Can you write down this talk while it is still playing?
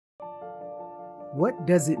What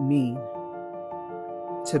does it mean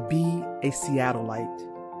to be a Seattleite?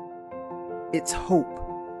 It's hope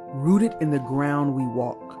rooted in the ground we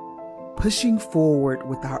walk, pushing forward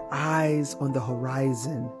with our eyes on the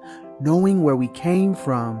horizon, knowing where we came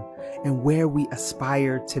from and where we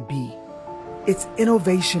aspire to be. It's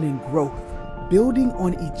innovation and growth, building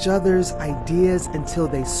on each other's ideas until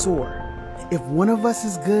they soar. If one of us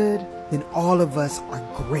is good, then all of us are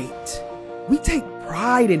great. We take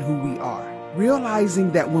pride in who we are,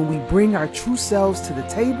 realizing that when we bring our true selves to the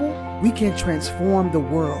table, we can transform the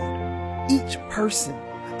world. Each person,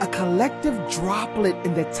 a collective droplet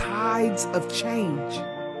in the tides of change.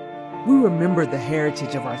 We remember the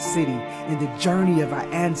heritage of our city and the journey of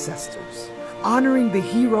our ancestors, honoring the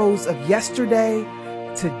heroes of yesterday,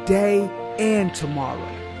 today, and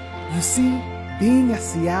tomorrow. You see, being a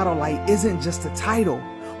Seattleite isn't just a title,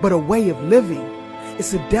 but a way of living.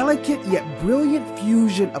 It's a delicate yet brilliant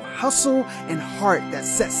fusion of hustle and heart that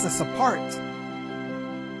sets us apart.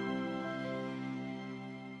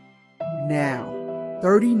 Now,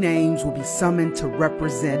 30 names will be summoned to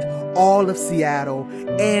represent all of Seattle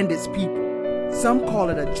and its people. Some call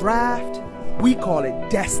it a draft, we call it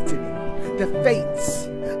destiny. The fates,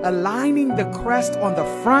 aligning the crest on the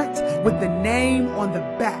front with the name on the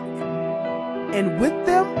back. And with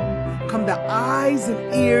them come the eyes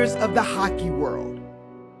and ears of the hockey world.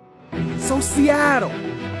 So Seattle,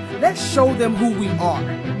 let's show them who we are.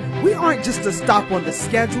 We aren't just a stop on the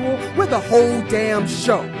schedule, we're the whole damn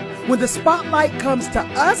show. When the spotlight comes to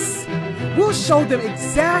us, we'll show them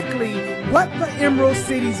exactly what the Emerald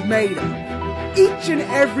City's made of. Each and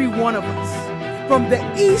every one of us, from the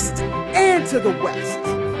east and to the west,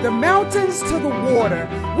 the mountains to the water,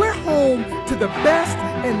 we're home to the best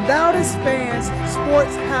and loudest fans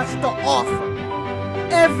sports has to offer.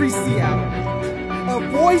 Every Seattleite, a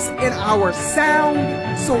voice in our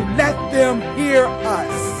sound, so let them hear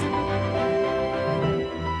us.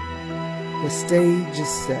 The stage is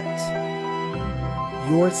set.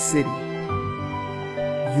 Your city,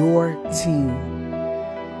 your team,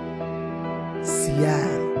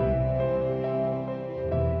 Seattle.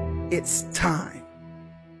 It's time.